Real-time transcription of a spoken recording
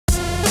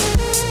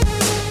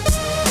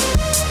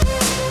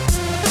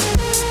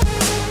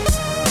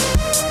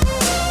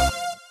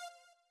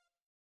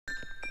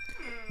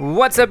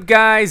What's up,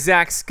 guys?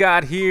 Zach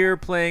Scott here,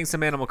 playing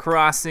some Animal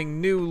Crossing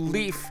New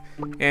Leaf,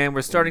 and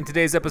we're starting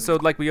today's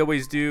episode like we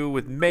always do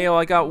with mail.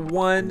 I got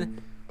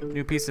one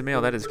new piece of mail.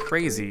 That is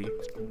crazy.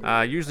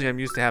 Usually I'm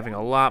used to having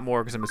a lot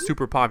more because I'm a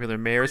super popular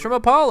mayor. It's from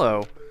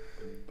Apollo.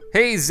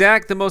 Hey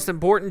Zach, the most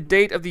important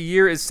date of the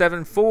year is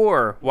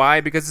 7/4.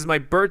 Why? Because it's my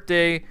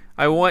birthday.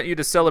 I want you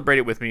to celebrate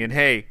it with me, and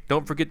hey,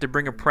 don't forget to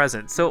bring a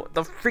present. So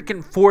the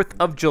freaking 4th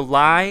of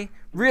July?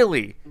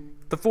 Really?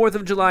 The 4th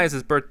of July is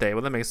his birthday.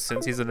 Well, that makes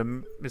sense. He's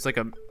it's like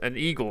an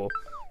eagle,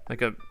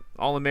 like a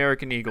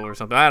all-American eagle or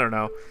something. I don't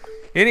know.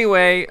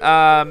 Anyway,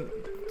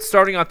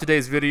 starting off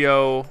today's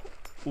video.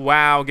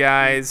 Wow,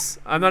 guys,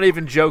 I'm not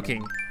even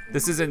joking.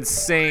 This is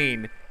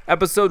insane.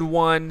 Episode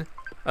 1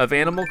 of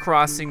Animal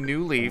Crossing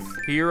New Leaf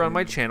here on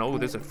my channel. Ooh,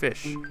 there's a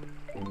fish.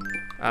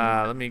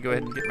 Let me go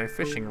ahead and get my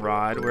fishing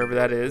rod, wherever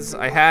that is.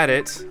 I had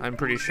it, I'm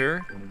pretty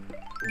sure.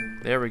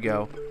 There we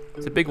go.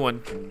 It's a big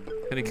one.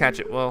 Gonna catch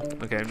it. Well,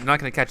 okay, I'm not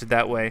gonna catch it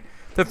that way.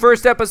 The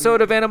first episode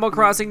of Animal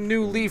Crossing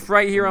New Leaf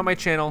right here on my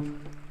channel.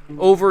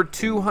 Over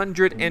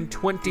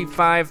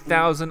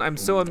 225,000. I'm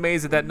so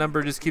amazed that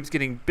number just keeps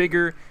getting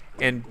bigger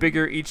and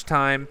bigger each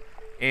time.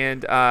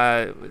 And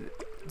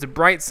it's a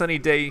bright sunny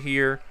day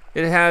here.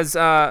 It has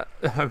come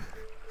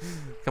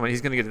on,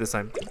 he's gonna get it this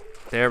time.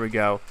 There we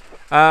go.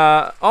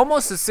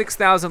 Almost to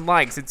 6,000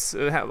 likes. It's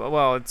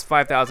well, it's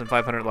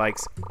 5,500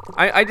 likes.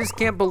 I just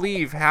can't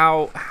believe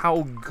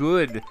how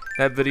good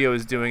that video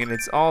is doing, and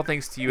it's all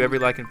thanks to you. Every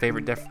like and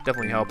favorite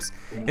definitely helps.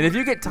 And if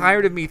you get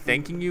tired of me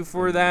thanking you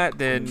for that,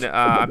 then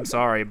I'm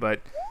sorry, but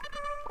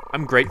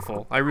I'm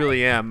grateful. I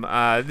really am.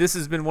 This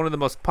has been one of the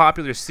most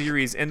popular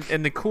series, and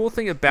the cool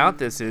thing about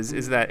this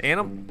is that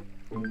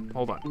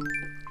hold on.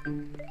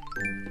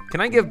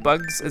 Can I give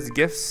bugs as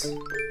gifts?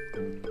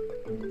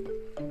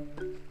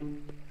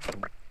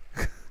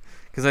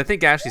 Because I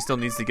think Ashley still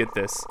needs to get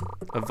this.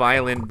 A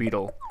violin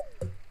beetle.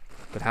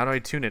 But how do I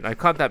tune it? I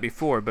caught that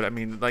before, but I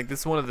mean, like, this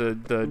is one of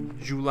the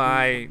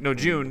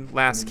June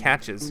last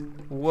catches.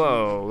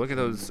 Whoa, look at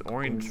those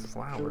orange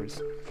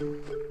flowers.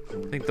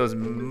 I think those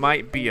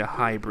might be a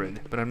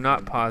hybrid, but I'm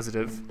not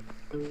positive.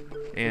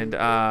 And,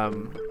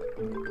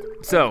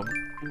 so,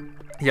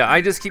 yeah, I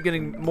just keep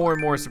getting more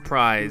and more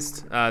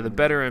surprised. The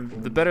better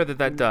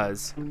that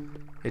does.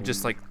 It's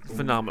just, like,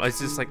 phenomenal. It's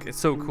just, like, it's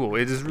so cool.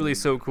 It is really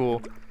so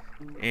cool.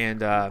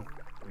 And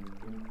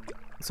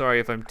sorry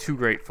if I'm too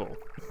grateful.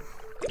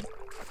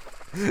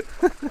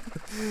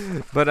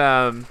 But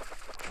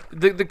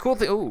the cool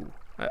thing, ooh,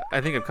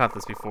 I think I've caught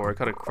this before. I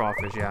caught a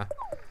crawfish, yeah.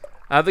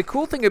 The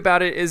cool thing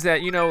about it is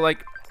that, you know,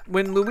 like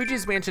when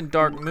Luigi's Mansion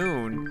Dark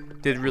Moon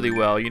did really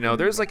well, you know,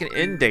 there's like an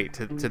end date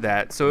to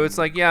that. So it's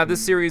like, yeah,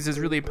 this series is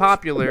really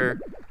popular,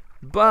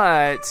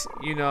 but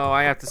you know,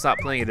 I have to stop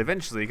playing it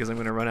eventually because I'm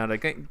going to run out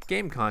of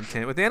game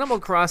content. With Animal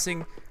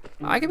Crossing,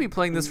 I could be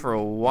playing this for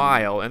a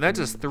while, and that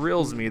just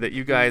thrills me that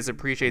you guys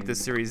appreciate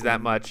this series that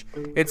much.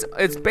 It's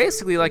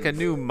basically like a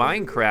new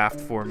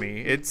Minecraft for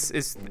me. It's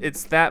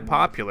that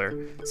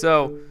popular.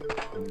 So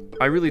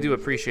I really do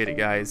appreciate it,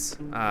 guys.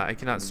 I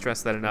cannot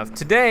stress that enough.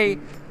 Today,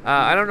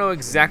 I don't know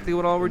exactly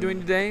what all we're doing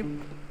today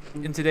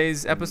in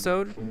today's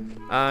episode.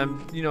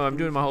 You know, I'm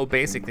doing my whole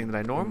basic thing that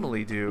I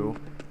normally do.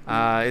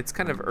 It's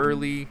kind of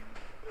early.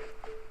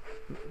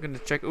 I'm gonna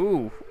check.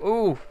 Ooh,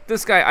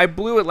 this guy, I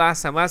blew it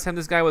last time. Last time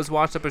this guy was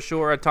washed up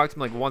ashore, I talked to him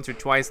like once or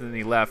twice and then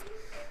he left.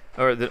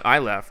 Or that I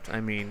left,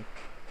 I mean.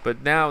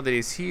 But now that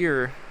he's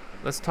here,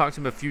 let's talk to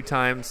him a few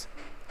times,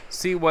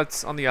 see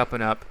what's on the up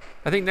and up.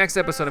 I think next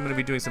episode I'm gonna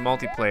be doing some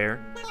multiplayer.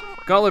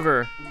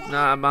 Gulliver,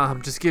 nah,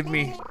 Mom, just give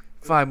me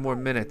 5 more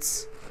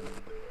minutes.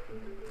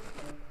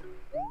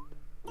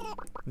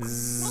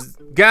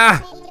 Gah!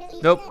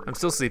 Nope, I'm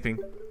still sleeping.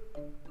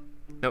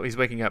 No, he's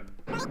waking up.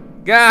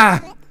 Gah!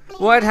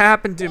 What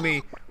happened to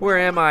me? Where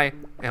am I?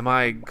 Am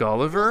I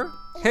Gulliver?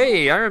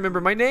 Hey, I remember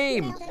my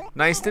name.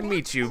 Nice to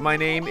meet you. My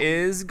name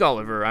is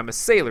Gulliver. I'm a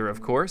sailor,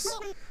 of course.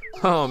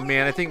 Oh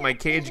man, I think my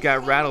cage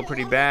got rattled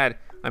pretty bad.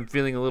 I'm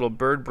feeling a little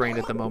bird-brained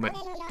at the moment.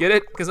 Get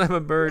it? Because I'm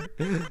a bird.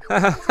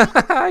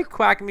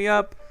 Quack me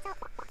up.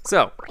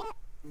 So,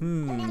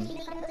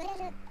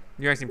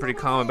 you're acting pretty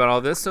calm about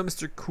all this, so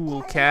Mr.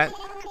 Cool Cat,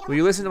 will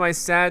you listen to my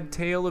sad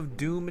tale of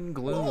doom and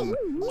gloom?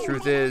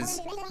 Truth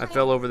is, I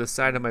fell over the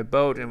side of my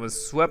boat and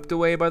was swept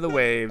away by the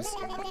waves.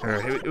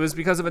 It was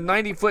because of a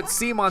 90-foot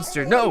sea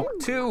monster. No,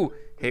 2.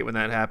 Hate when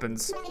that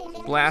happens.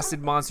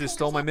 Blasted monster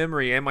stole my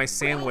memory and my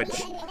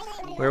sandwich.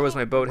 Where was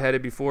my boat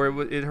headed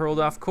before it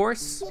hurled off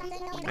course?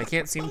 I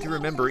can't seem to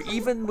remember,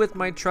 even with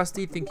my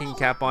trusty thinking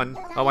cap on.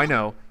 Oh, I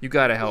know. You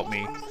gotta help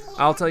me.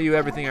 I'll tell you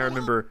everything I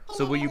remember,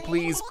 so will you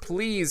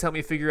please help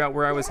me figure out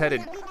where I was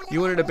headed? You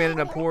wouldn't abandon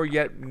a poor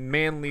yet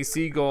manly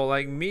seagull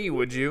like me,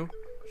 would you?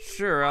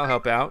 Sure, I'll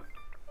help out.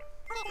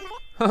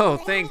 Oh,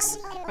 thanks.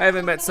 I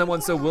haven't met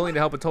someone so willing to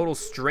help a total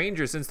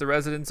stranger since the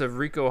residents of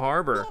Rico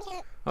Harbor.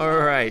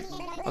 Alright,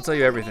 I'll tell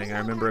you everything I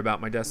remember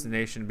about my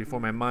destination before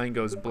my mind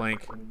goes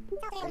blank.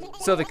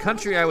 So the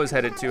country I was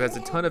headed to has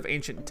a ton of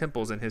ancient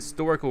temples and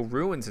historical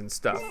ruins and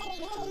stuff.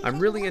 I'm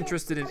really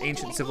interested in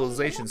ancient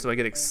civilization, so I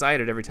get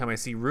excited every time I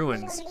see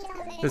ruins.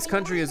 This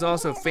country is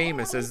also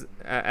famous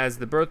as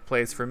the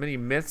birthplace for many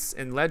myths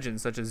and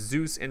legends such as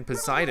Zeus and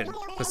Poseidon.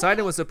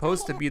 Poseidon was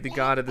supposed to be the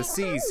god of the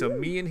sea, so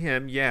me and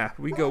him, yeah,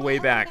 we go way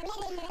back.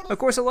 Of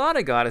course, a lot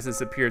of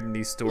goddesses appeared in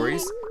these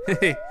stories.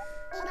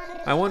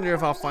 I wonder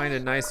if I'll find a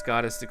nice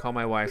goddess to call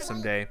my wife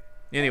someday.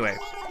 Anyway,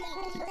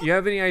 you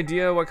have any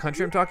idea what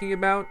country I'm talking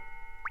about?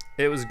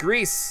 It was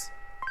Greece.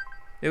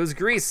 It was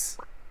Greece.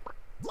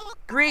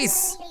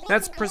 Greece!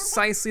 That's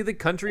precisely the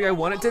country I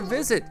wanted to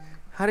visit.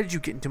 How did you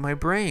get into my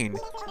brain?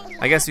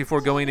 I guess before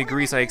going to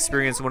Greece, I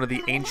experienced one of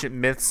the ancient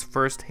myths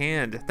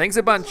firsthand. Thanks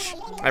a bunch.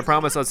 I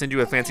promise I'll send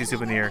you a fancy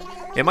souvenir.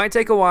 It might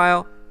take a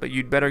while, but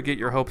you'd better get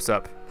your hopes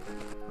up.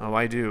 Oh,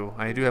 I do.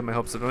 I do have my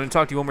hopes up. I'm going to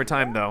talk to you one more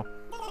time, though.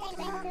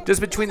 Just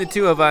between the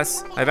two of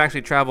us, I've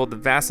actually traveled the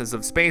vastness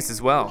of space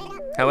as well.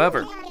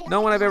 However,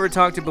 no one I've ever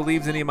talked to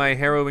believes any of my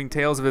harrowing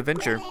tales of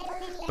adventure.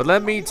 But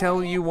let me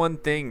tell you one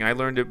thing I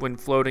learned it when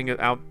floating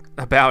about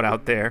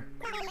out there.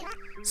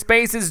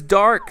 Space is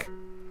dark.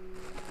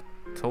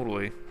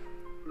 Totally.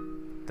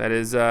 That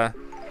is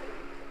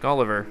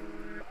Gulliver.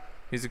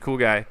 He's a cool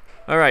guy.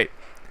 All right.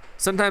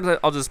 Sometimes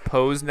I'll just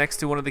pose next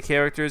to one of the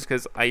characters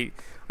because I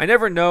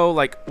never know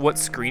like what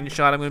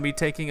screenshot I'm gonna be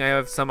taking. I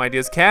have some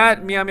ideas.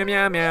 Cat, meow meow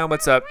meow meow.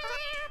 What's up?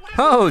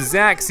 Oh,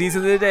 Zach,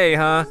 season of the day,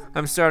 huh?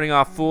 I'm starting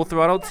off full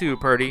throttle too,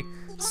 Purdy.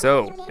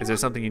 So, is there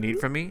something you need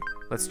from me?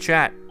 Let's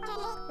chat.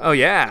 Oh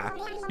yeah,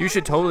 you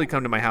should totally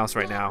come to my house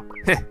right now.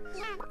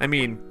 I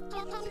mean,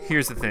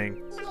 here's the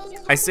thing.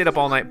 I stayed up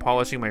all night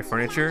polishing my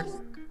furniture.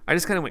 I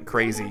just kind of went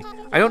crazy.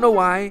 I don't know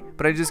why,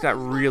 but I just got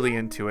really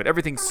into it.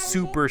 Everything's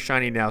super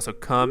shiny now, so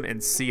come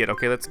and see it.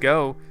 Okay, let's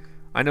go.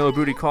 I know a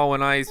booty call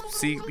when I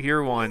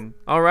hear one.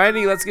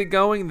 Alrighty, let's get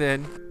going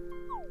then.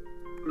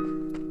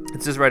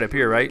 It's just right up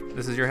here, right?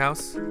 This is your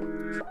house?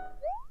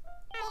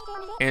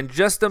 In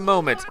just a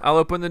moment, I'll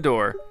open the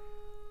door.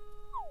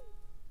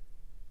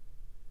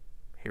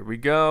 Here we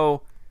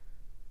go.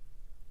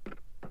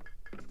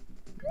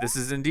 This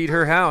is indeed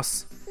her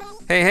house.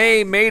 Hey,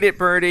 hey, made it,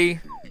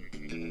 Birdie.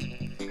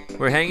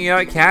 We're hanging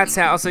out at Kat's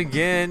house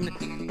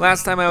again.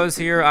 Last time I was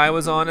here, I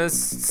was on a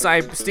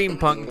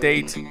steampunk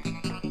date.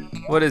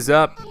 What is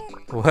up?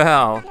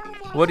 Well,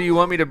 what do you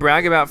want me to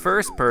brag about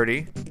first,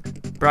 Purdy?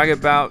 Brag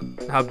about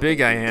how big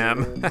I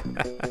am.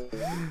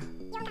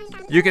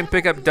 You can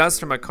pick up dust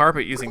from a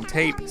carpet using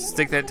tape.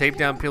 Stick that tape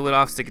down, peel it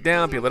off, stick it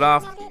down, peel it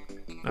off.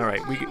 All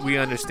right, we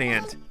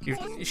understand.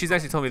 She's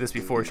actually told me this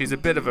before. She's a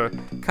bit of a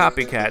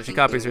copycat. She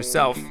copies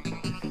herself.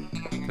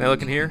 Can I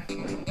look in here?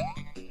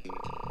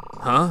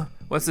 Huh?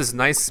 What's this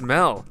nice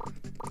smell?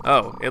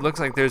 Oh, it looks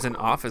like there's an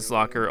office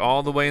locker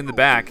all the way in the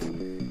back.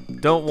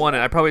 Don't want it.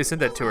 I probably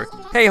sent that to her.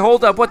 Hey,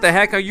 hold up. What the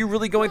heck? Are you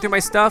really going through my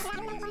stuff?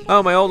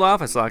 Oh, my old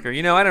office locker.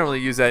 You know, I don't really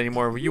use that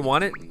anymore. You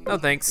want it? No,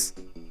 thanks.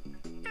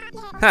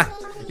 Ha!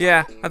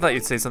 Yeah, I thought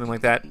you'd say something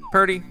like that.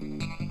 Purdy?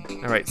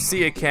 All right,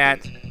 see ya,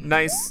 cat.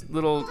 Nice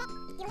little...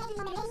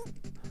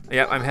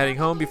 Yep, I'm heading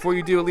home. Before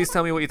you do, at least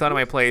tell me what you thought of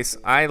my place.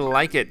 I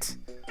like it.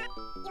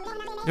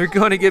 You're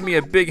going to give me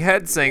a big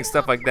head saying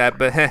stuff like that,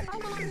 but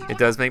it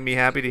does make me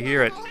happy to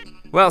hear it.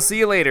 Well, see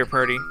you later,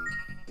 Purdy.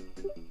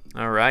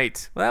 All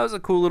right. Well, that was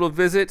a cool little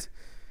visit.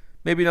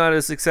 Maybe not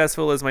as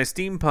successful as my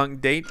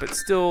steampunk date, but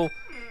still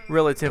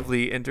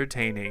relatively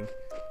entertaining.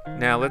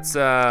 Now let's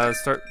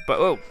start. But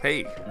oh,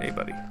 hey,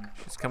 buddy.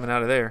 She's coming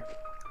out of there.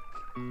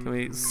 Can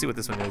we see what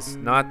this one is?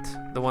 Not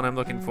the one I'm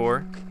looking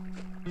for.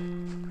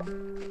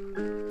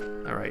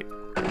 All right.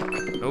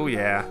 Oh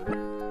yeah.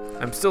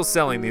 I'm still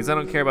selling these. I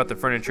don't care about the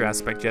furniture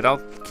aspect yet. I'll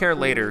care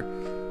later,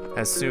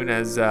 as soon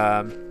as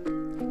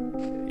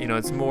you know,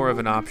 it's more of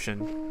an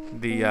option.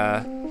 The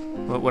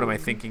what am I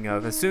thinking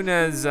of? As soon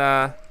as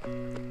I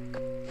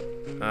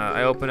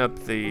open up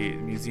the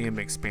museum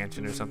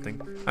expansion or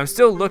something. I'm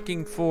still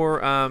looking for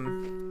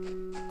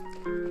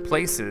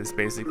places,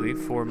 basically,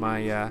 for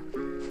my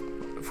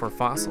for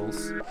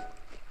fossils.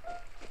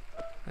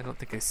 I don't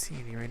think I see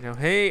any right now.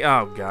 Hey,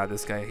 oh god,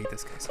 this guy, I hate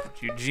this guy so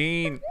much.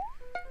 Eugene.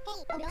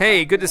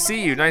 Hey, good to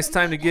see you. Nice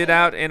time to get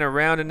out and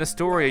around in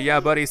Astoria. Yeah,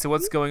 buddy, so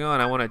what's going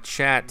on? I want to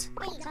chat.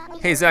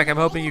 Hey, Zach, I'm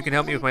hoping you can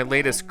help me with my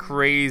latest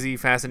crazy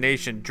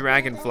fascination,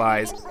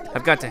 dragonflies.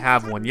 I've got to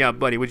have one. Yeah,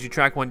 buddy, would you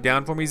track one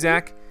down for me,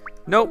 Zach?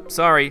 Nope,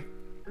 sorry.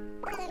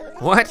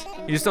 What?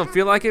 You just don't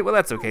feel like it? Well,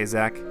 that's okay,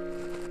 Zach.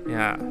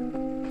 Yeah.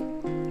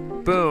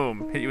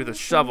 Boom, hit you with a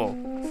shovel.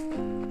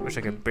 Wish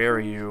I could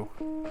bury you.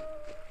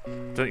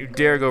 Don't you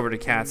dare go over to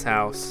Kat's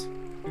house.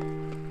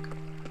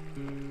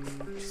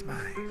 She's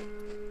mine.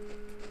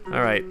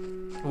 All right.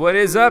 What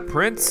is up,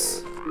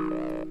 Prince?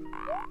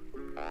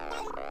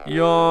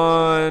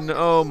 Yawn.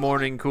 Oh,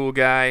 morning, cool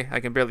guy. I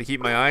can barely keep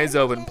my eyes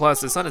open.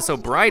 Plus, the sun is so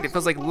bright, it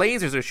feels like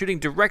lasers are shooting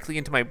directly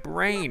into my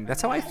brain.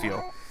 That's how I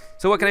feel.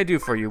 So what can I do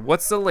for you?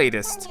 What's the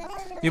latest?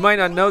 You might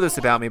not know this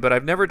about me, but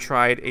I've never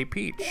tried a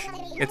peach.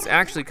 It's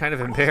actually kind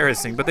of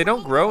embarrassing, but they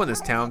don't grow in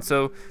this town,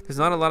 so there's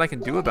not a lot I can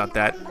do about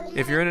that.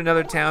 If you're in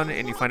another town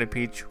and you find a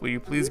peach, will you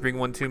please bring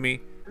one to me?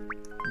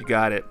 You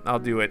got it. I'll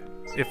do it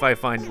if I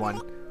find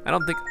one. I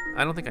don't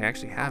think I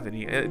actually have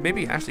any.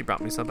 Maybe Ashley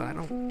brought me some, but I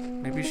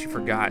don't. Maybe she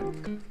forgot.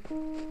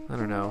 I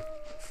don't know.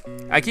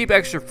 I keep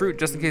extra fruit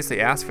just in case they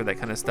ask for that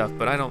kind of stuff,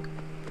 but I don't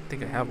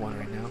think I have one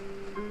right now.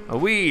 A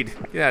weed.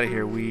 Get out of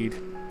here, weed.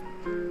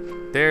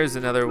 There's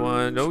another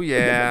one. Oh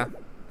yeah.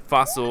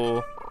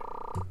 Fossil.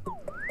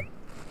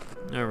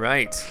 All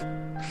right.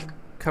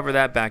 Cover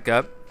that back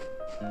up.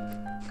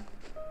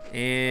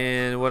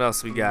 And what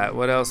else we got?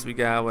 What else we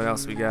got? What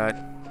else we got?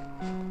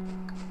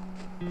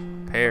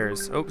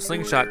 Pears. Oh,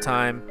 slingshot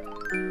time.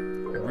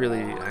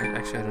 Actually,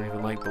 I don't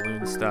even like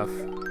balloon stuff.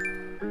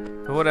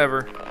 But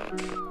whatever.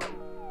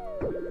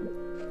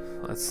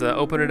 Let's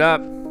open it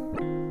up.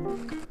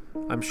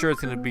 I'm sure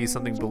it's gonna be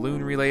something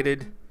balloon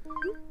related.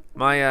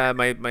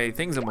 My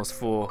thing's almost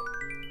full.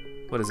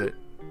 What is it?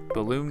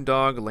 Balloon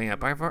dog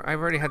lamp. I've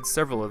already had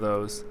several of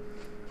those.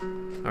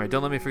 All right,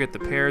 don't let me forget the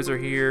pears are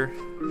here.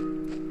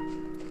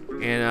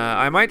 And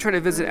I might try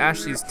to visit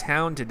Ashley's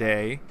town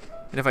today.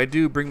 And if I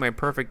do, bring my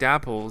perfect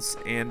apples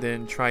and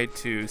then try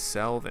to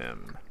sell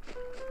them.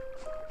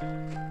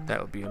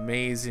 That would be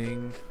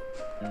amazing.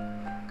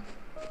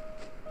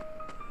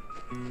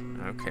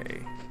 Okay.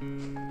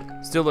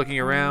 Still looking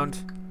around.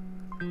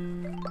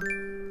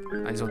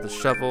 I just want the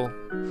shovel.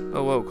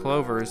 Oh, whoa,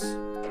 clovers.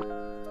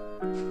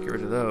 Get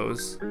rid of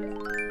those.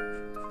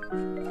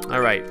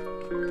 Alright.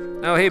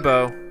 Oh, hey,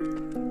 Bo.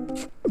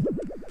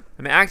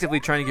 I'm actively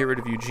trying to get rid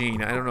of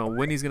Eugene. I don't know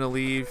when he's gonna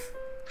leave,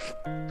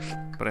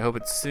 but I hope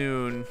it's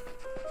soon.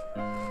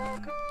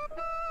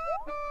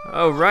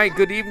 Oh, right.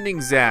 Good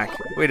evening, Zach.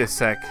 Wait a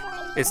sec.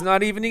 It's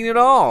not evening at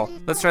all.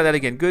 Let's try that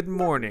again. Good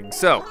morning.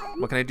 So,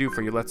 what can I do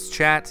for you? Let's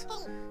chat.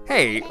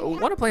 Hey,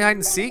 want to play hide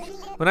and seek?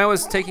 When I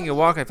was taking a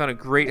walk, I found a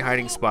great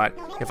hiding spot.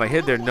 If I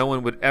hid there, no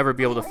one would ever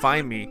be able to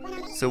find me.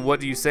 So what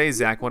do you say,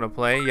 Zach? Want to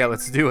play? Yeah,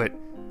 let's do it.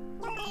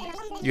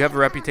 You have a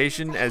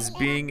reputation as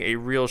being a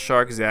real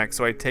shark, Zach,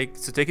 so take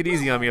it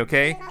easy on me,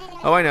 okay?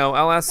 Oh, I know.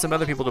 I'll ask some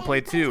other people to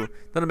play too.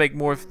 That'll make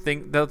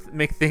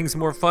things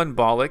more fun,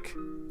 Bollock.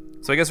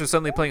 So I guess we're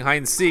suddenly playing hide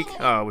and seek.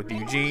 Oh, with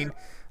Eugene.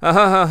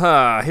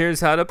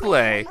 Here's how to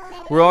play.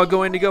 We're all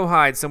going to go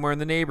hide somewhere in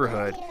the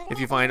neighborhood. If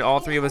you find all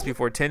three of us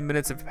before 10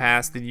 minutes have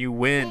passed, then you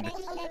win.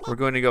 We're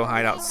going to go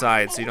hide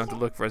outside, so you don't have to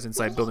look for us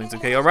inside buildings,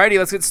 okay? Alrighty,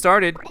 let's get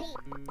started.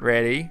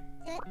 Ready,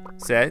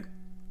 set,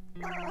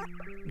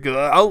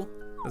 go.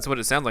 That's what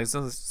it sounds like.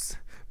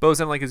 Bo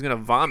sounded like he was gonna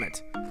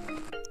vomit.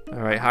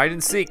 Alright, hide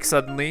and seek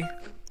suddenly.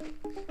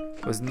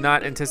 Was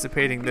not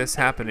anticipating this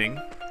happening.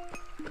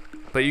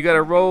 But you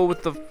gotta roll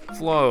with the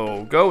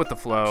flow. Go with the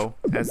flow,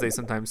 as they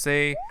sometimes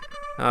say.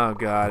 Oh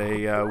god,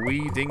 a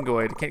wee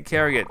dingoid. Can't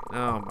carry it.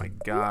 Oh my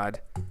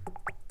god.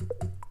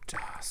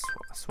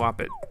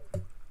 Swap it.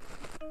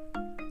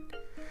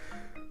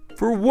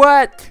 For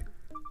what?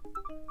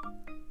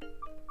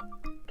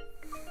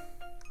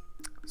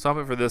 Swap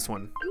it for this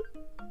one.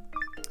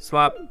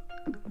 Swap.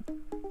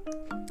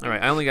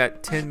 Alright, I only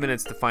got 10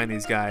 minutes to find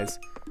these guys.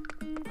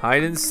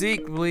 Hide and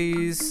seek,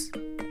 please.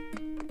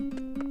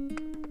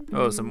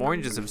 Oh, some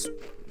oranges have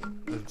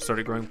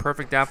started growing.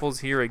 Perfect apples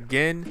here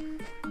again.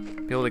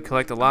 Be able to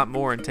collect a lot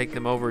more and take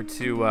them over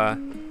to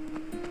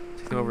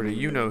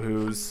you know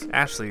who's,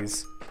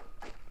 Ashley's.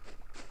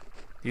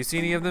 Do you see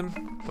any of them?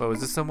 Whoa, is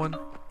this someone?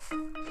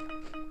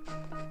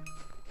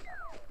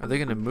 Are they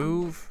gonna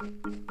move?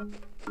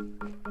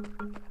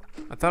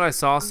 I thought I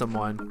saw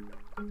someone.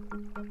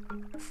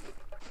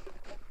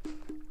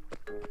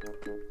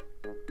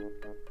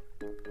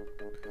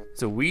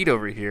 There's a weed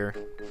over here.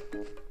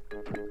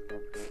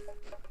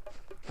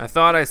 I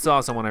thought I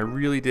saw someone, I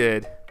really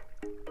did.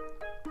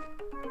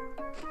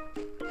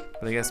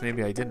 But I guess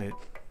maybe I didn't.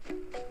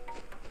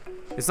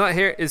 It's not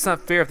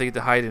fair if they get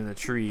to hide in the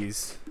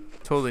trees.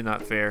 Totally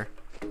not fair.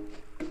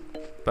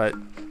 But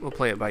we'll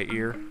play it by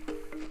ear.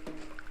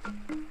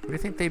 What do you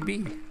think they'd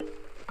be?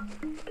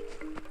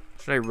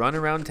 Should I run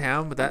around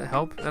town? Would that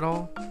help at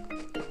all?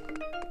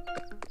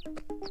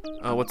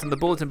 Oh, what's on the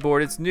bulletin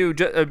board? It's new.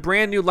 A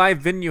brand new live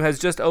venue has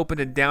just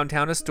opened in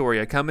downtown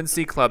Astoria. Come and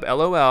see Club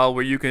LOL,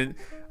 where you can,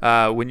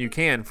 when you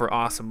can, for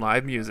awesome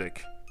live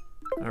music.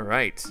 All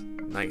right,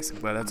 nice. I'm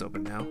glad that's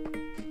open now.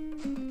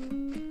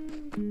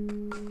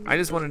 I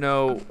just want to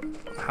know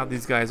how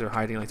these guys are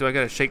hiding. Like, do I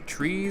gotta shake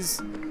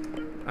trees?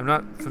 I'm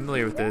not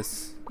familiar with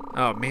this.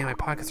 Oh man, my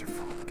pockets are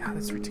full. God,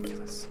 that's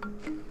ridiculous.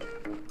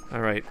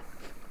 All right.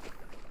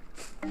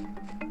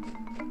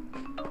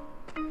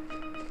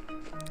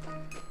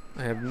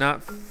 I have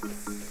not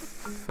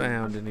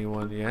found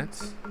anyone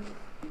yet.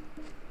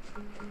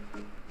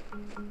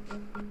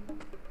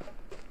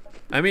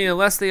 I mean,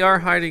 unless they are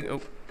hiding.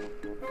 Oh.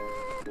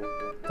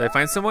 Did I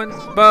find someone?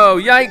 Bo,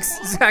 yikes!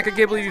 Zach, I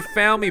can't believe you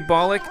found me,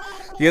 Bollock.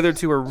 The other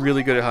two are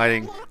really good at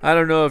hiding. I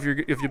don't know if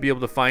you'll be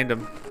able to find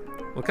them.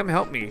 Well, come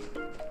help me.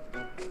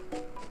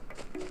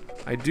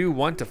 I do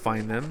want to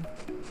find them.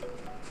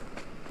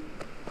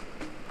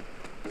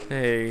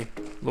 Hey,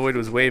 Lloyd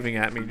was waving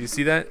at me. Do you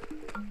see that?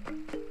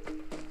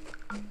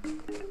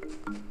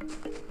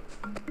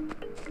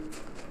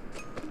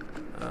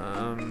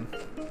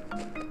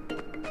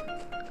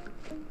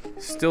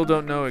 Still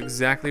don't know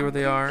exactly where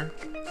they are.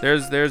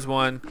 There's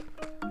one.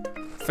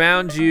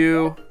 Found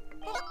you.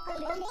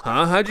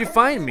 Huh? How'd you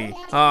find me?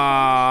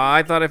 Ah,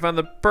 I thought I found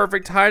the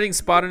perfect hiding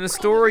spot in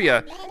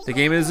Astoria. The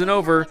game isn't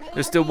over.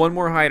 There's still one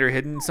more hider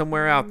hidden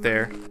somewhere out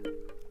there.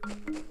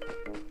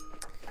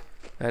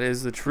 That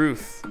is the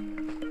truth.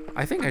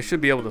 I think I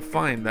should be able to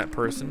find that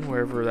person,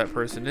 wherever that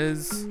person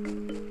is.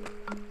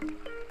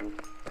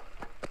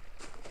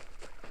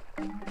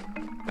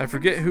 I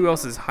forget who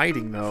else is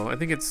hiding, though. I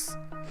think it's...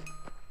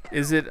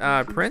 Is it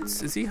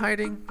Prince? Is he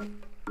hiding?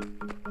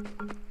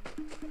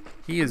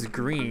 He is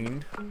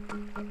green.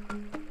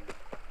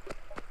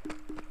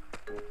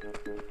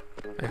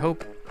 I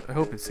hope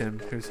it's him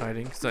who's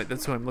hiding, because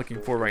that's who I'm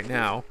looking for right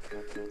now.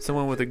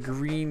 Someone with a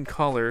green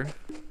color,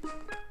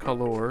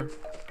 whatever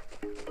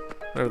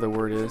the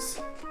word is.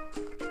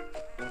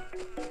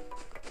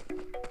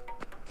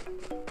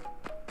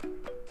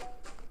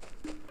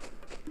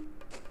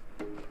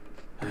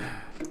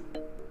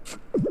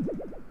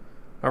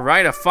 All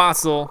right, a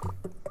fossil.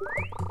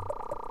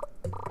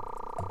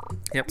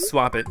 Yep,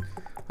 swap it.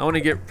 I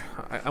want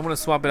to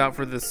swap it out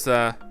for this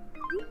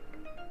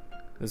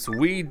this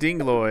wee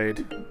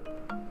dingloid.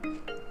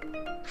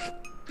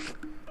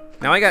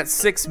 Now I got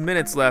 6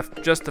 minutes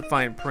left just to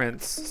find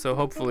Prince, so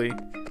hopefully.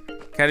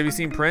 Cat, have you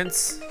seen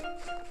Prince?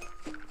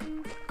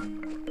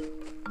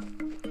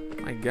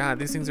 My God,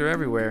 these things are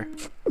everywhere.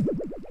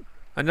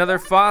 Another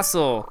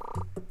fossil.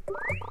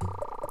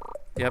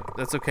 Yep,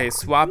 that's okay.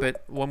 Swap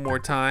it one more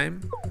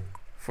time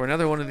for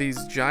another one of these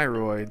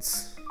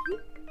gyroids.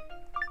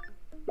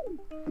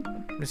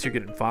 I guess you're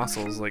getting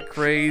fossils like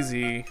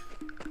crazy.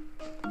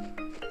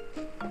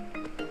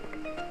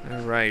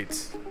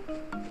 Alright.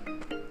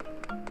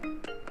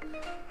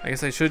 I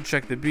guess I should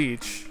check the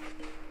beach.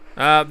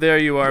 Ah, there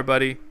you are,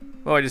 buddy.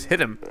 Oh, I just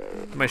hit him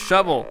with my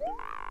shovel.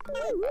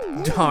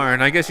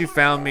 Darn, I guess you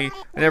found me.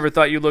 I never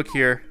thought you'd look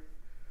here.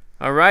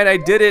 Alright, I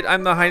did it.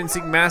 I'm the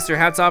hide-and-seek master.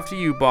 Hats off to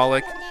you,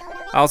 Bollock.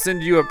 I'll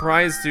send you a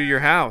prize to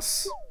your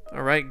house.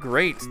 Alright,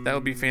 great. That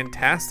would be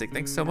fantastic.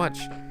 Thanks so much.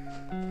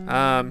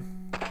 I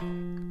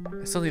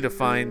still need to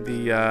find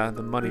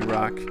the money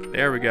rock.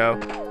 There we go.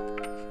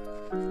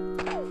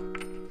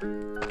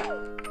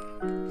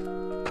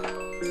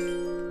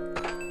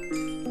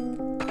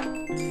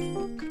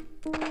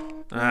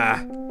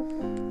 Ah.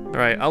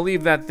 Alright, I'll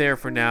leave that there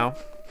for now.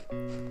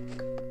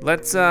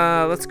 Let's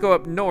go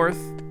up north.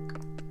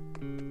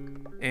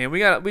 And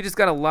we just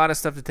got a lot of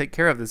stuff to take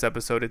care of this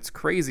episode. It's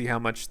crazy how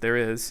much there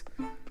is.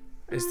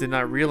 I just did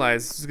not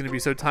realize this is going to be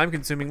so time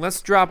consuming.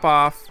 Let's drop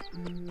off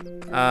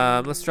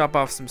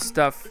some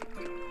stuff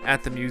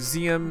at the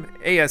museum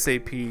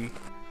ASAP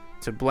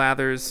to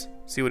Blathers.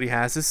 See what he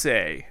has to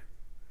say.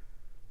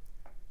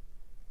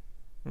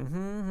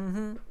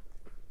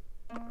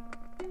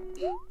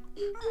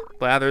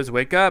 Blathers,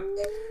 wake up.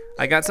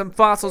 I got some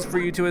fossils for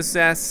you to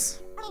assess.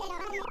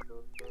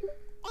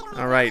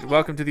 Alright,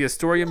 welcome to the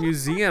Astoria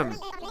Museum.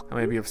 I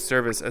may be of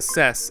service.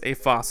 Assess a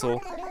fossil.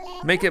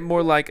 Make it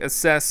more like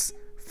assess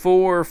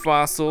 4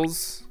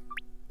 fossils.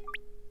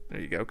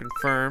 There you go,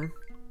 confirm.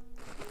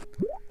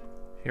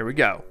 Here we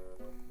go.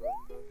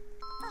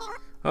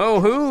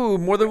 Oh, hoo,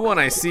 more than one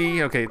I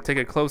see. Okay, take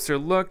a closer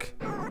look.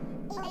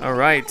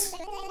 Alright.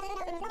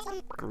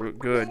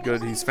 Good,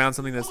 good. He's found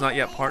something that's not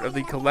yet part of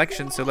the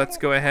collection, so let's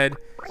go ahead.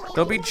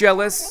 Don't be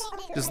jealous.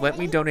 Just let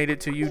me donate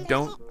it to you.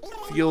 Don't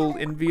feel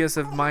envious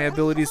of my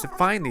abilities to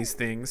find these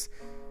things.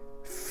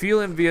 Feel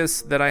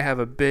envious that I have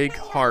a big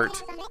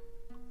heart,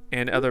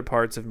 and other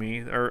parts of me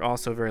are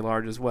also very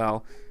large as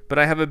well. But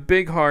I have a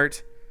big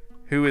heart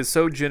who is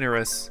so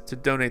generous to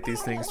donate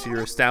these things to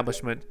your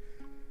establishment.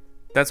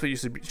 That's what you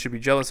should be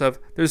jealous of.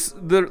 There's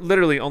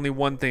literally only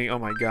one thing. Oh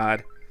my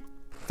God.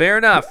 Fair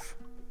enough.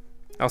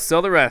 I'll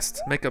sell the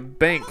rest. Make a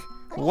bank.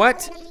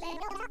 What?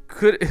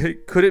 Could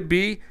it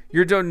be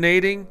you're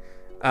donating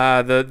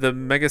the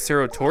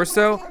Megacero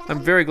torso?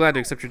 I'm very glad to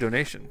accept your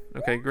donation.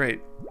 Okay,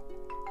 great.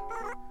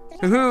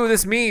 Hoo-hoo,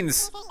 this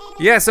means,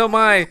 yes, oh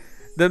my,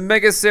 the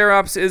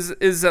Megacerops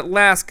is at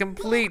last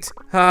complete.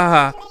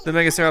 Ha ha, the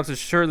Megacerops is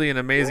surely an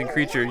amazing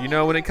creature. You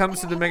know, when it comes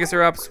to the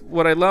Megacerops,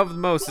 what I love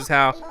most is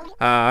how,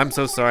 I'm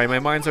so sorry, my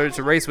mind started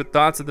to race with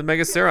thoughts of the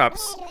Megacerops.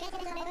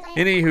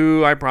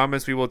 Anywho, I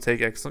promise we will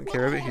take excellent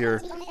care of it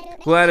here.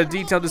 We'll add a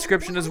detailed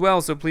description as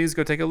well, so please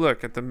go take a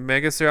look at the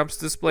Megacerops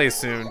display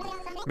soon.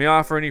 May I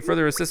offer any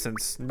further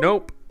assistance?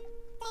 Nope.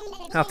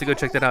 I'll have to go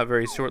check that out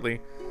very shortly.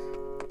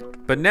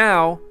 But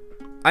now,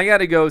 I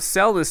gotta go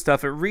sell this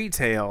stuff at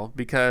retail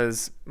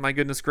because, my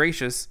goodness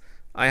gracious,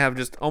 I have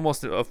just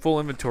almost a full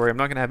inventory. I'm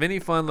not gonna have any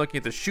fun looking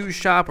at the shoe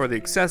shop or the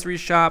accessory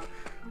shop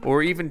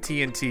or even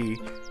TNT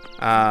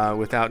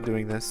without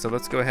doing this. So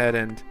let's go ahead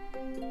and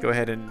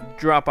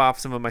drop off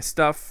some of my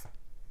stuff.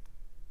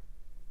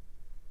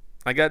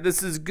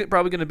 This is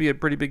probably gonna be a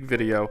pretty big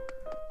video.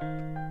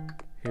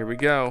 Here we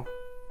go.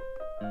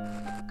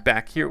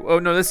 Back here. Oh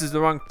no, this is the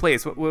wrong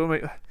place. What am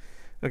I?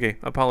 Okay,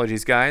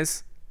 apologies,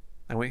 guys.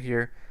 I went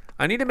here.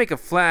 I need to make a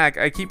flag.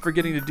 I keep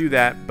forgetting to do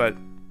that, but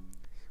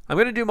I'm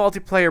going to do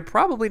multiplayer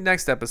probably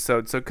next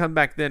episode, so come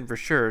back then for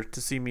sure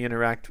to see me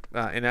interact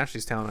in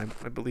Ashley's Town,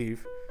 I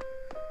believe.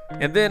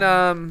 And then,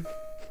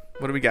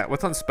 what do we got?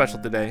 What's on special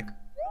today?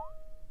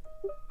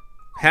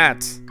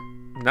 Hat.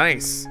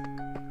 Nice.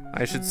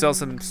 I should sell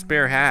some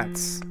spare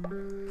hats.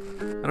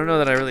 I don't know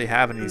that I really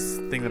have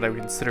anything that I would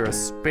consider a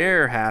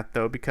spare hat,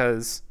 though,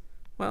 because,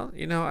 well,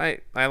 you know, I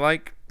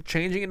like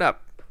changing it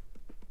up.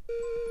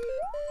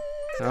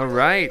 All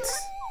right.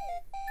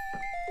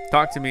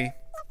 Talk to me.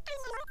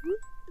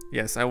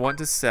 Yes, I want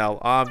to sell,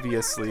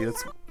 obviously.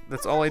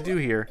 That's all I do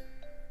here.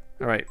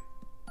 All right.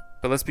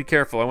 But let's be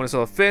careful. I want to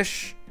sell a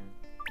fish,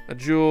 a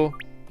jewel,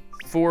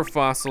 4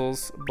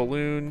 fossils, a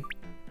balloon,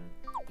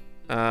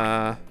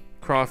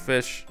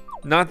 crawfish,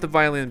 not the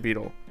violin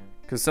beetle,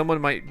 because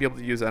someone might be able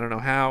to use it. I don't know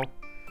how.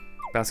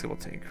 Basketball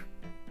tank.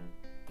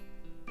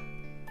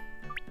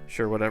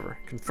 Sure, whatever.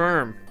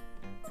 Confirm.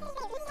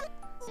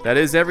 That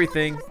is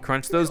everything.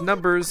 Crunch those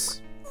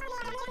numbers.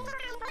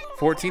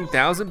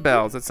 14,000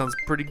 bells. That sounds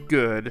pretty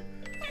good.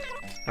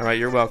 All right,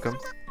 you're welcome.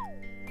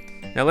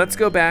 Now let's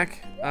go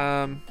back.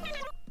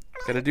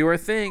 Gotta do our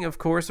thing, of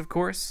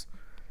course.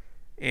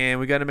 And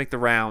we gotta make the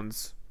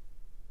rounds.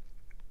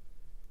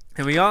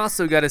 And we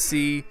also gotta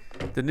see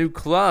the new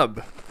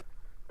club.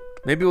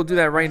 Maybe we'll do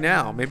that right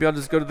now. Maybe I'll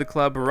just go to the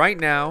club right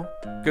now,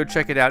 go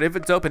check it out. If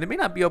it's open, it may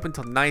not be open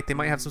till night. They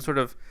might have some sort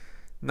of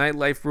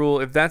nightlife rule.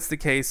 If that's the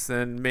case,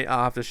 then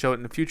I'll have to show it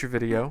in a future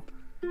video.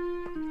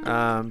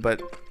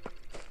 But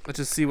let's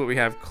just see what we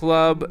have.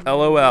 Club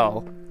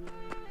LOL.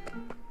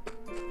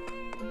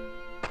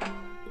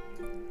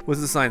 What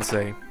does the sign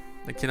say?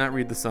 I cannot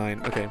read the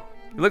sign. Okay.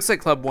 It looks like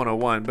Club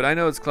 101, but I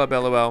know it's Club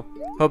LOL.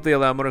 Hope they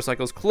allow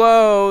motorcycles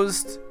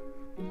closed.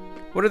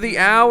 What are the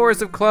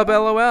hours of Club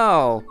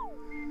LOL?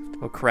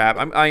 Oh crap,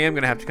 I am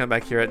gonna have to come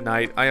back here at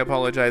night. I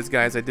apologize,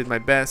 guys, I did my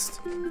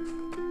best.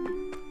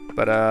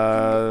 But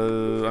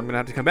I'm gonna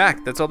have to come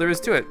back. That's all there is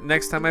to it.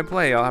 Next time I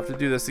play, I'll have to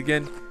do this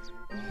again.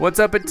 What's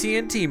up at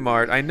TNT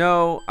Mart? I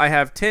know I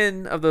have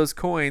 10 of those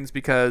coins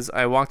because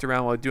I walked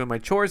around while doing my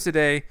chores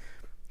today,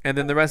 and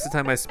then the rest of the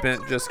time I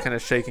spent just kind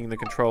of shaking the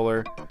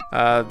controller.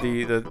 What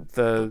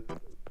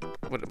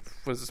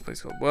is this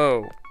place called?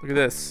 Whoa, look at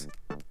this.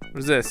 What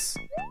is this?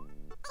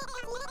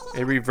 A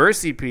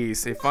reversey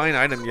piece. A fine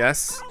item,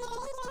 yes.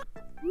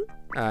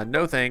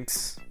 No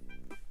thanks.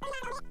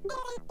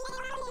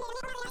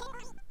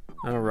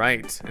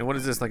 Alright, and what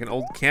is this, like an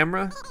old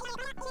camera?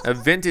 A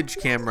vintage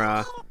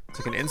camera. It's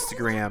like an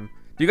Instagram.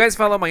 Do you guys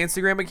follow my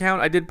Instagram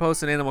account? I did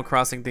post an Animal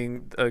Crossing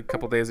thing a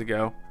couple days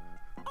ago.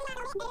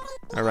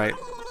 Alright,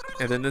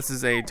 and then this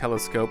is a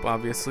telescope,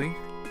 obviously.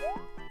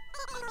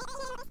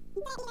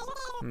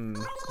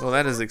 Well,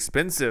 that is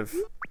expensive.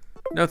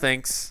 No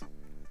thanks.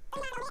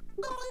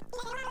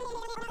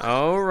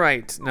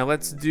 Alright, now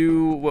let's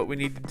do what we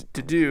need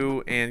to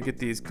do and get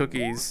these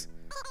cookies.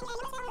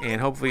 And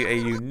hopefully a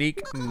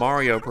unique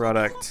Mario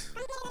product.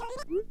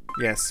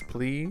 Yes,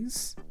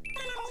 please.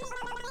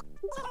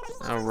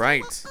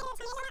 Alright.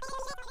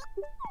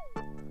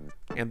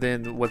 And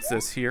then what's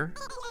this here?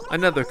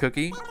 Another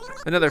cookie.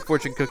 Another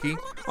fortune cookie.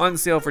 On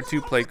sale for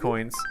 2 play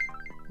coins.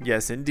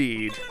 Yes,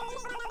 indeed.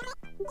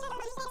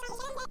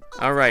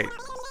 Alright.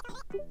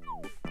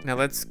 Now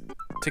let's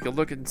take a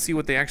look and see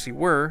what they actually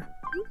were.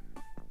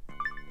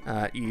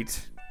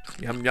 Eat.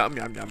 Yum, yum,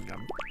 yum, yum,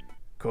 yum.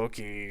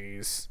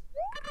 Cookies.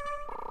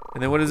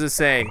 And then what does it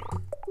say?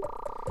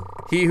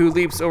 He who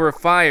leaps over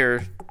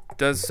fire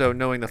does so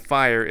knowing the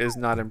fire is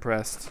not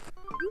impressed.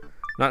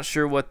 Not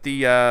sure what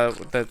the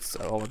what that's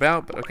all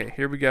about, but okay,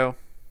 here we go.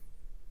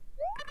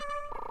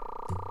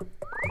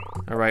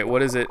 Alright,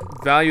 what is it?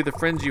 Value the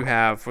friends you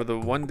have, for the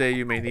one day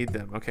you may need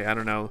them. Okay, I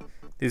don't know.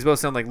 These both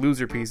sound like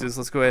loser pieces.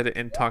 Let's go ahead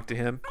and talk to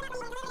him.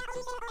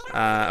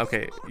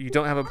 Okay, you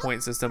don't have a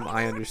point system,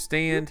 I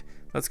understand.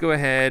 Let's go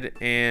ahead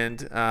and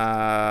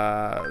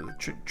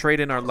trade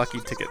in our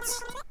lucky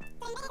tickets.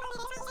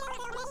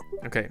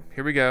 Okay,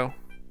 here we go.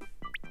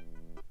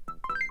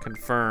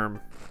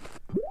 Confirm.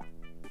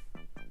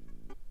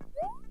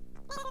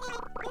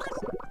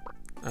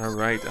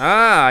 Alright.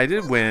 Ah, I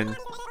did win.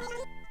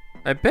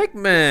 A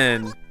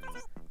Pikmin!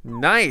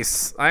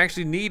 Nice! I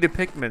actually need a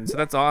Pikmin, so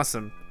that's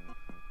awesome.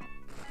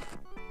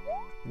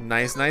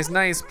 Nice, nice,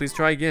 nice. Please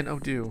try again. Oh,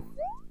 do.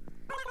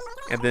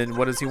 And then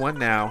what does he want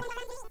now?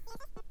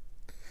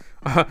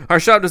 Our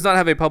shop does not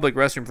have a public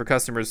restroom for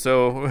customers,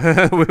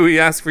 so we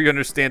ask for your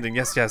understanding.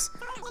 Yes, yes.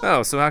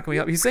 Oh, so how can we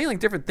help? He's saying like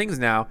different things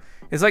now.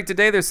 It's like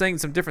today they're saying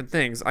some different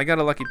things. I got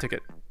a lucky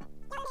ticket.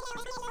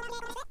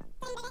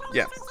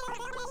 Yeah.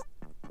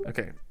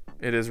 Okay.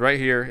 It is right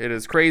here. It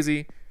is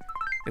crazy.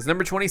 It's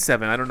number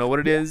 27. I don't know what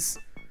it is.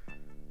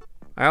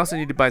 I also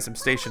need to buy some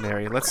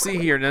stationery. Let's see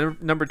here.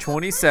 Number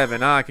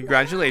 27. Ah,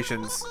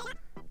 congratulations.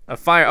 A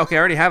fire. Okay, I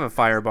already have a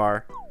fire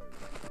bar.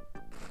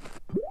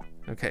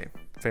 Okay,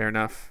 fair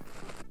enough.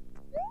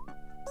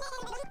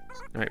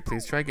 Alright,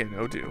 please try again.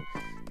 Oh, do.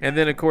 And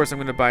then, of course, I'm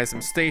going to buy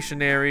some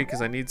stationery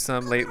because I need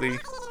some lately.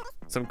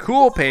 Some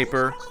cool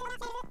paper.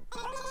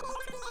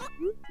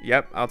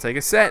 Yep, I'll take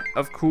a set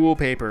of cool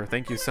paper.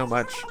 Thank you so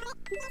much.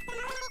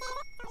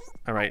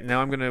 Alright,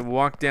 now I'm going to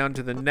walk down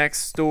to the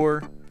next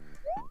store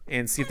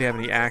and see if they have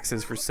any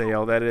axes for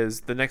sale. That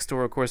is, the next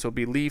store, of course, will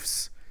be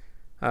Leaf's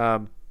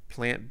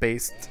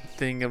plant-based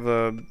thing of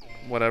a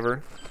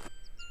whatever.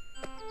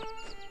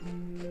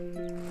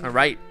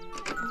 Alright.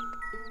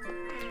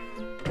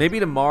 Maybe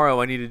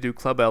tomorrow I need to do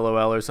Club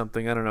LOL or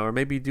something. I don't know. Or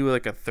maybe do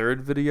like a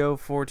third video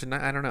for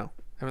tonight. I don't know.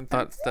 Haven't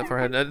thought that far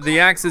ahead. The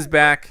axe is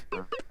back.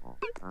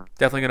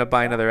 Definitely going to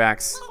buy another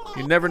axe.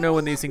 You never know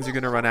when these things are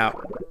going to run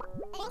out.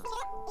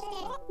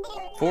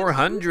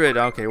 400.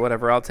 Okay,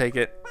 whatever. I'll take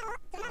it.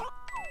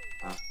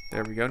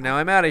 There we go. Now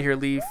I'm out of here,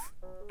 Leaf.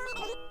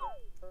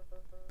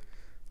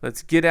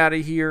 Let's get out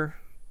of here.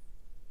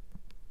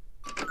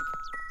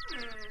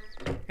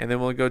 And then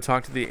we'll go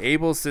talk to the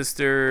Able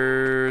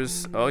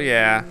sisters. Oh,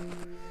 yeah.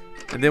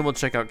 And then we'll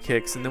check out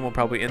Kicks, and then we'll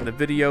probably end the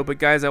video. But,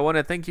 guys, I want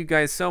to thank you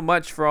guys so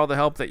much for all the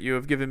help that you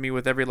have given me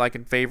with every like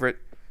and favorite.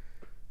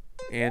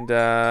 And,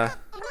 ooh,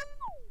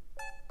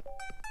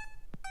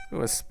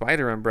 a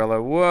spider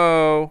umbrella.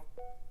 Whoa.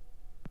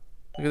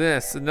 Look at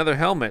this. Another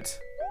helmet.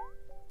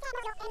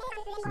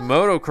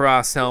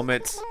 Motocross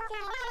helmet.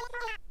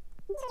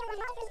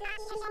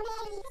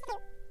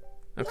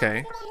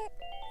 Okay.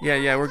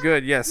 Yeah, we're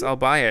good. Yes, I'll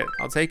buy it.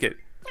 I'll take it.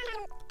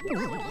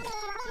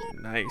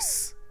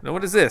 Nice. Now,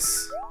 what is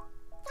this?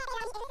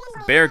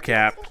 Bear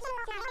cap.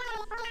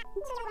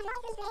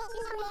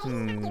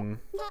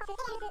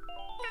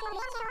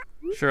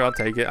 Sure, I'll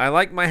take it. I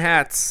like my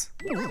hats.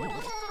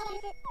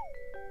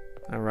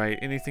 Alright,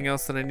 anything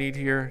else that I need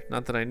here?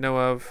 Not that I know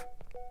of.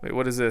 Wait,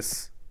 what is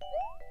this?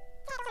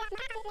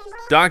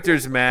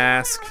 Doctor's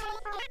mask.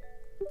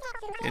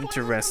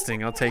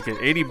 Interesting, I'll take it.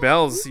 80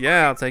 bells.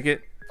 Yeah, I'll take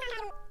it.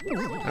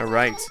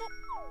 Alright.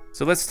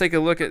 So let's take a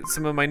look at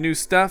some of my new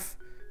stuff.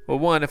 Well,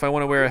 one, if I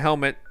want to wear a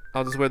helmet,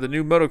 I'll just wear the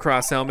new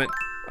motocross helmet.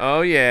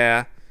 Oh,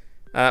 yeah.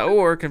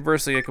 Or,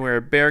 conversely, I can wear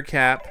a bear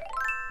cap.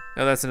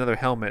 Oh, that's another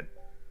helmet.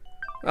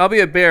 I'll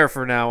be a bear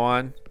for now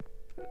on.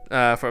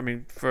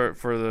 In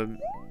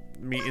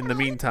the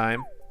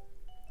meantime.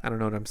 I don't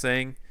know what I'm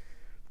saying.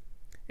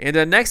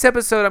 And next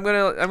episode, I'm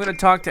gonna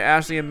talk to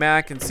Ashley and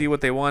Mac and see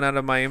what they want out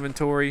of my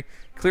inventory.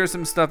 Clear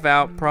some stuff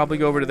out. Probably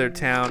go over to their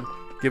town,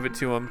 give it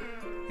to them,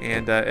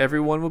 and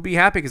everyone will be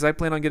happy because I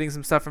plan on getting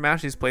some stuff from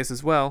Ashley's place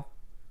as well.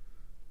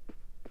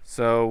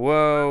 So,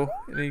 whoa!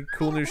 Any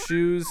cool new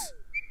shoes?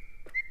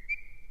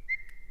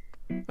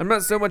 I'm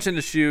not so much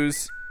into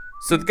shoes.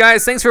 So,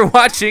 guys, thanks for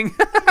watching.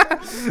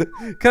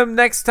 Come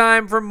next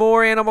time for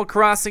more Animal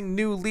Crossing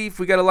New Leaf.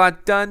 We got a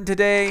lot done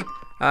today.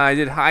 I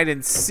did hide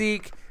and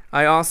seek.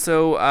 I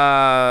also,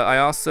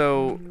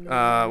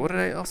 what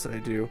else did I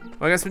do?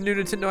 Well, I got some new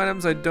Nintendo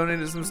items. I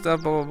donated some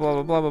stuff, blah,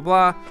 blah, blah, blah,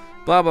 blah,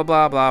 blah, blah,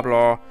 blah, blah,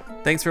 blah.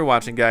 Thanks for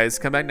watching, guys.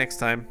 Come back next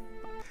time.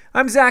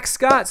 I'm Zach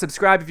Scott.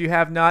 Subscribe if you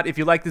have not. If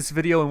you like this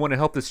video and want to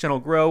help this channel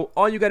grow,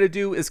 all you got to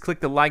do is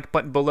click the like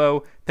button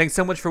below. Thanks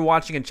so much for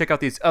watching and check out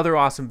these other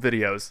awesome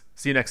videos.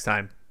 See you next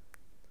time.